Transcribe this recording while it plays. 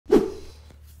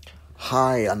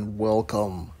Hi and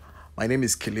welcome. My name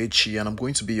is Kelechi and I'm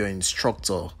going to be your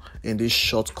instructor in this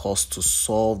short course to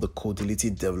solve the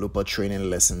Codility Developer Training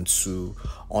Lesson 2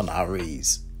 on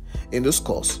arrays. In this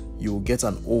course, you will get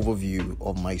an overview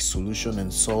of my solution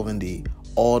in solving the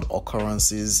odd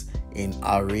occurrences in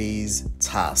arrays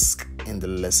task in the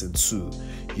lesson 2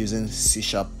 using C#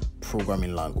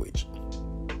 programming language.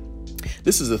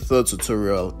 This is the third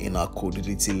tutorial in our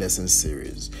Codility lesson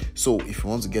series. So if you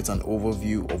want to get an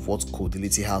overview of what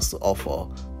Codility has to offer,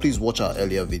 please watch our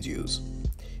earlier videos.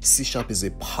 C# is a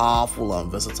powerful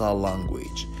and versatile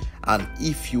language, and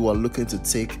if you are looking to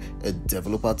take a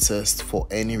developer test for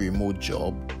any remote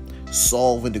job,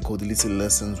 solving the Codility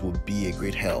lessons would be a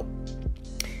great help.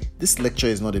 This lecture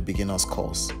is not a beginner's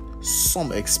course.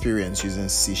 Some experience using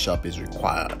C# is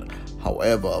required.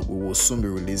 However, we will soon be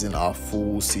releasing our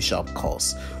full C#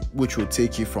 course, which will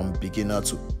take you from beginner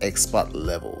to expert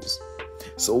levels.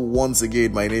 So once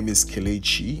again, my name is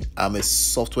Kelechi. I'm a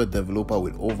software developer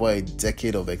with over a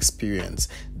decade of experience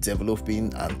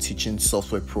developing and teaching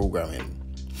software programming.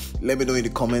 Let me know in the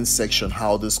comments section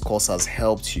how this course has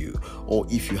helped you or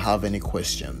if you have any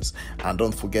questions. And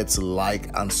don't forget to like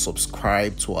and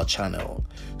subscribe to our channel.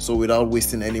 So without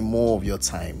wasting any more of your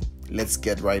time, let's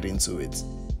get right into it.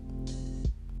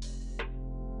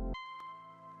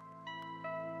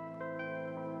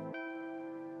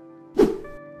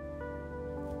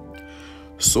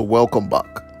 So welcome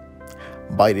back.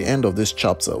 By the end of this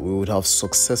chapter, we would have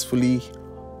successfully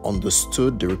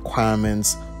understood the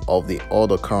requirements of the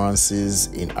odd occurrences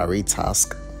in array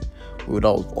task. We would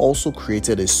have also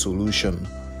created a solution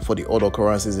for the odd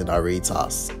occurrences in array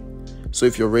task. So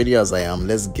if you're ready as I am,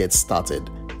 let's get started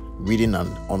reading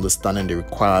and understanding the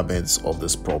requirements of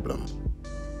this problem.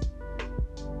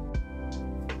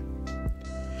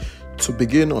 To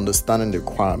begin understanding the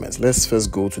requirements, let's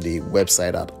first go to the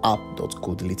website at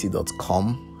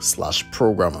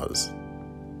app.codility.com/programmers.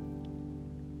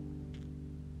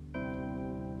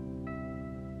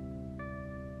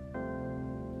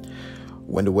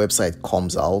 When the website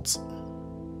comes out,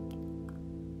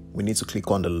 we need to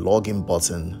click on the login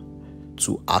button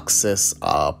to access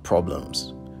our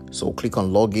problems. So click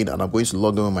on login, and I'm going to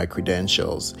log in with my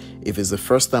credentials. If it's the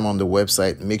first time on the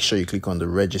website, make sure you click on the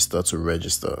register to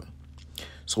register.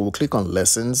 So we'll click on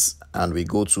lessons and we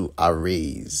go to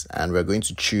arrays and we're going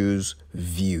to choose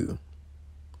view.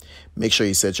 Make sure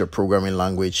you set your programming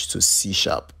language to C#.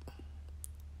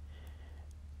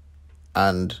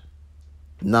 And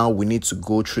now we need to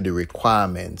go through the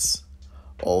requirements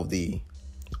of the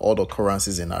odd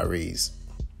occurrences in arrays.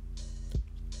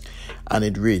 And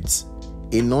it reads,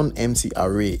 a non-empty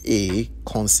array A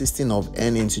consisting of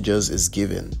n integers is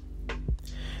given.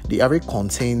 The array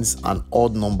contains an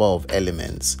odd number of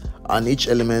elements, and each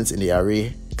element in the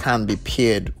array can be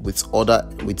paired with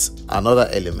another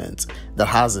element that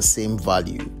has the same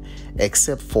value,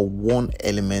 except for one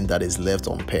element that is left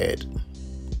unpaired.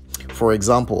 For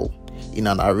example, in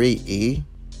an array A,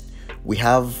 we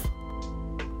have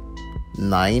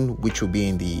 9, which will be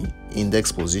in the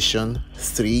index position,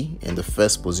 3 in the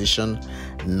first position,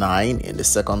 9 in the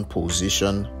second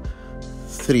position,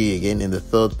 3 again in the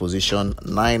third position,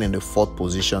 9 in the fourth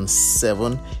position,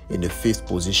 7 in the fifth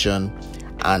position,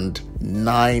 and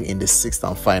 9 in the sixth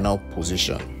and final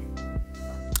position.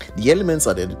 The elements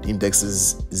at the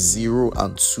indexes 0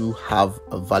 and 2 have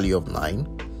a value of 9.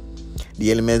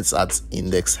 The elements at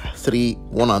index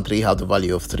 1 and 3 have the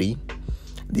value of 3.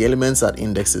 The elements at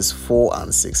indexes 4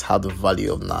 and 6 have the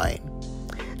value of 9.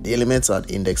 The elements at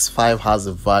index 5 has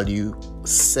the value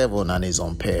 7 and is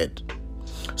unpaired.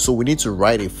 So we need to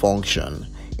write a function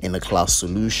in the class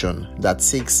solution that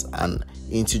takes an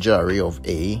integer array of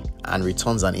A and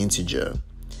returns an integer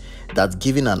that,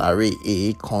 given an array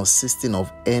A consisting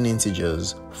of n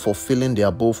integers fulfilling the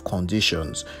above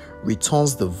conditions,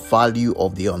 returns the value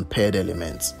of the unpaired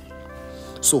element.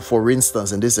 So for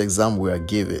instance, in this example we are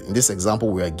given,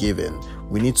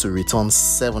 we need to return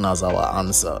 7 as our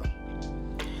answer.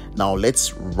 Now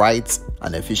let's write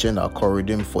an efficient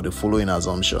algorithm for the following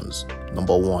assumptions.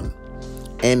 Number 1,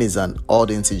 n is an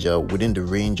odd integer within the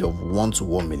range of 1 to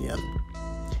 1 million.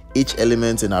 Each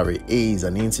element in array A is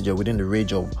an integer within the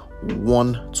range of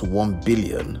 1 to 1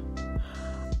 billion.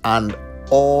 And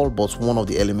all but one of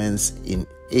the elements in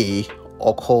A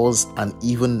occurs an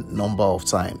even number of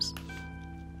times.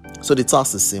 So the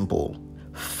task is simple.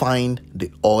 Find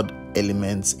the odd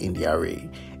elements in the array.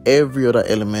 Every other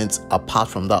element apart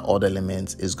from that odd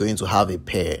element is going to have a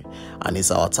pair, and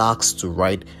it's our task to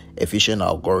write efficient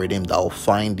algorithm that will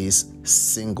find this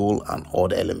single and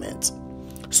odd element.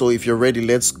 So if you're ready,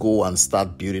 let's go and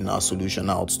start building our solution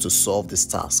out to solve this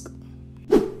task.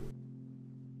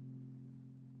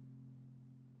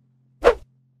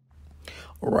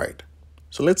 Alright,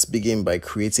 so let's begin by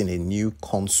creating a new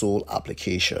console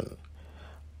application.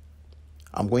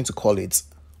 I'm going to call it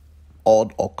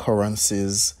Odd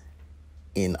Occurrences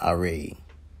in Array.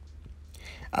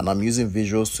 And I'm using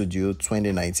Visual Studio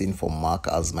 2019 for Mac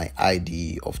as my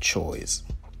IDE of choice.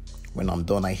 When I'm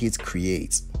done, I hit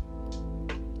Create.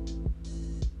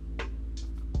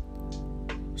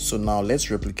 So now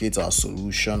let's replicate our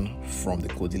solution from the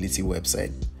Codility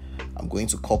website. I'm going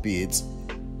to copy it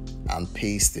and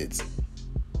paste it.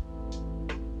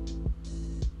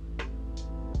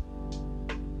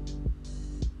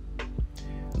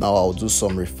 Now I'll do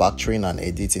some refactoring and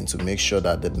editing to make sure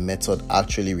that the method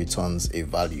actually returns a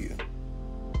value.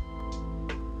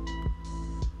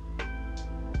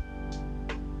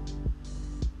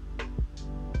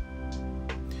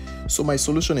 So my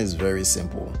solution is very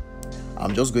simple.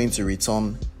 I'm just going to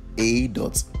return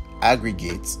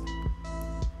a.aggregate,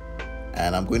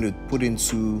 and I'm going to put in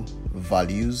two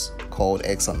values called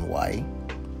x and y.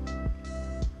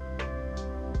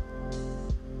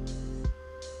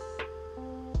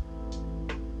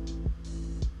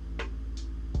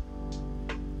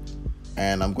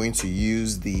 And I'm going to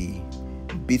use the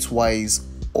Bitwise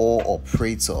OR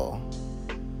operator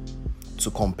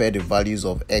to compare the values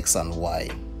of x and y.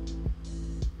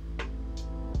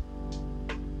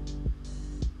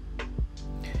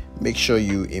 Make sure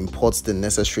you import the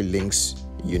necessary links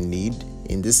you need.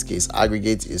 In this case,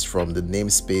 aggregate is from the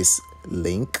namespace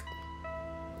link.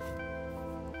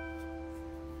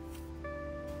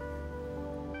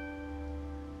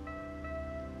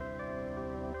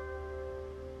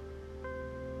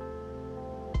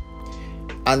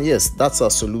 And yes, that's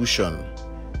our solution.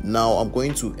 Now I'm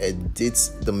going to edit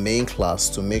the main class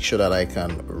to make sure that I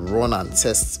can run and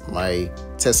test my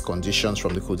test conditions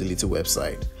from the Codility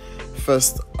website.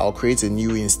 First, I'll create a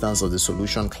new instance of the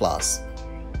solution class.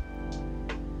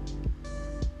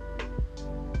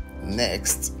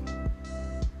 Next,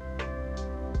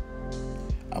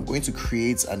 I'm going to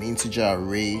create an integer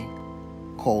array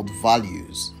called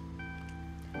values.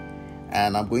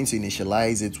 And I'm going to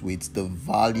initialize it with the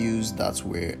values that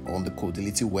were on the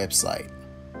Codility website.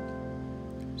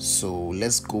 So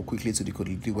let's go quickly to the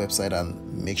Codility website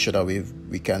and make sure that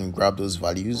we can grab those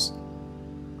values.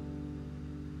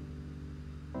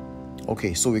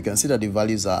 Okay, so we can see that the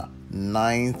values are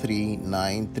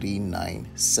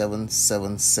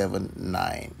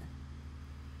 939397779.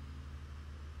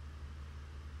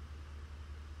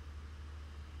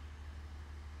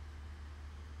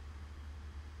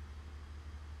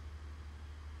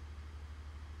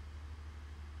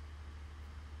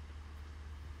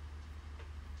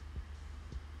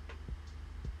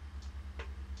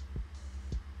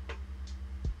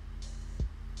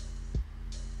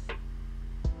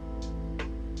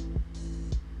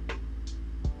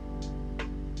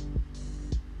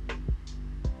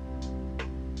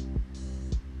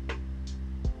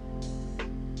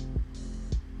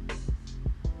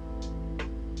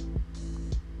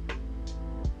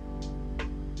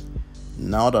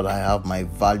 Now that I have my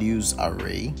values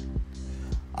array,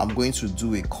 I'm going to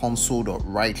do a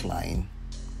console.writeLine,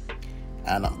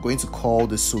 and I'm going to call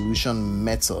the solution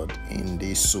method in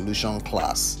the solution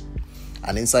class.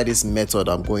 And inside this method,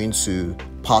 I'm going to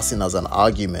pass in as an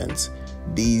argument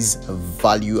these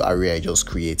value array I just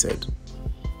created.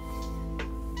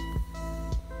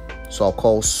 So I'll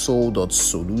call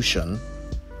sol.solution.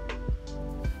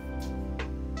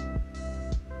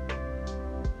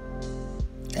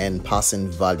 And pass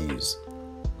in values.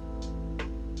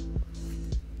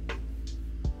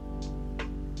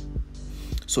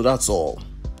 So that's all.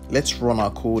 Let's run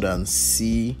our code and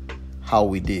see how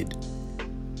we did.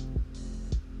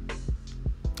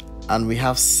 And we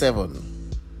have 7.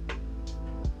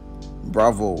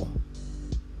 Bravo.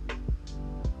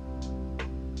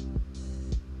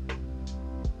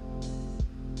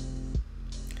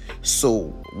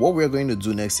 So what we're going to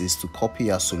do next is to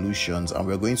copy our solutions, and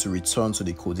we're going to return to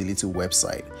the Codility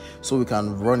website so we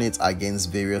can run it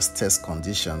against various test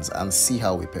conditions and see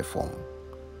how we perform.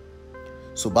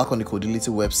 So back on the Codility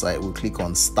website, we'll click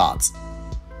on Start.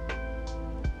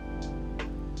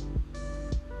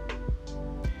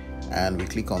 And we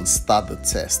click on Start the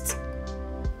test.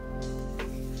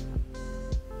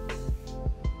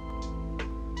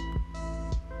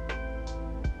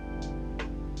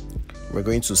 We're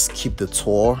going to skip the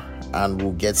tour and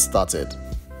we'll get started.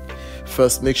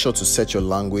 First, make sure to set your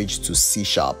language to C#.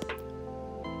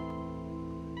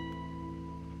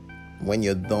 When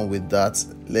you're done with that,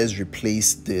 let's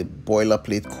replace the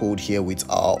boilerplate code here with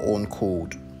our own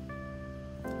code.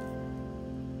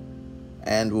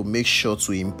 And we'll make sure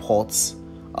to import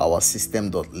our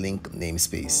system.link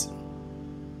namespace.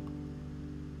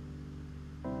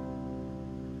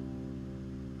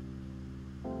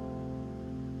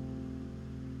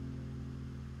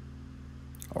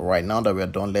 right, now that we are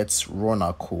done, let's run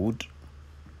our code.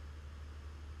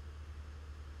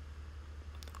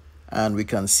 And we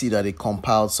can see that it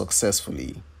compiled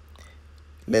successfully.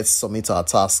 Let's submit our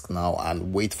task now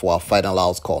and wait for our final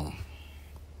outcome.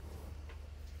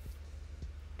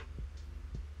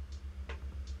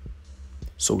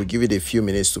 So we give it a few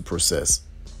minutes to process.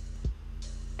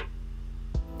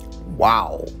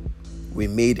 Wow, we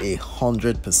made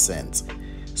 100%.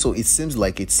 So it seems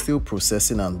like it's still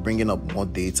processing and bringing up more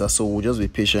data. So we'll just be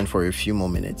patient for a few more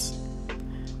minutes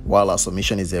while our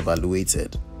submission is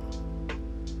evaluated.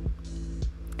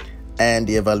 And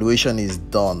the evaluation is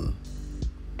done.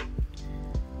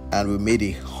 And we made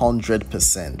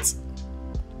 100%.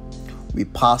 We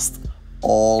passed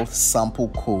all sample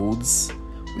codes.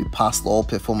 We passed all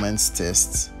performance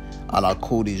tests. And our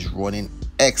code is running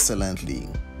excellently.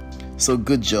 So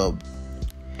good job.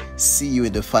 See you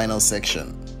in the final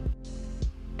section.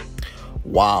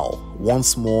 Wow,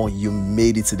 once more you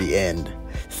made it to the end.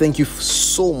 Thank you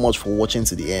so much for watching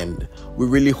to the end. We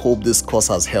really hope this course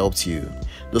has helped you.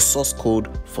 The source code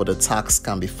for the task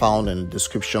can be found in the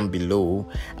description below,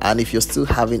 and if you're still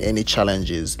having any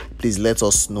challenges, please let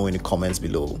us know in the comments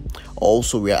below.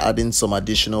 Also, we are adding some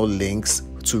additional links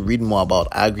to read more about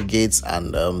aggregates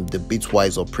and the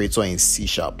Bitwise operator in C#.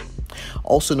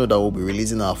 Also know that we'll be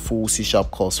releasing our full C#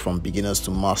 course from beginners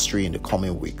to mastery in the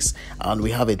coming weeks, and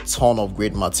we have a ton of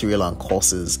great material and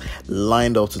courses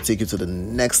lined up to take you to the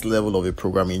next level of a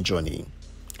programming journey.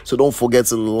 So don't forget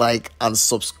to like and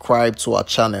subscribe to our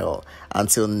channel.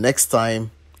 Until next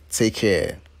time, take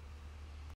care.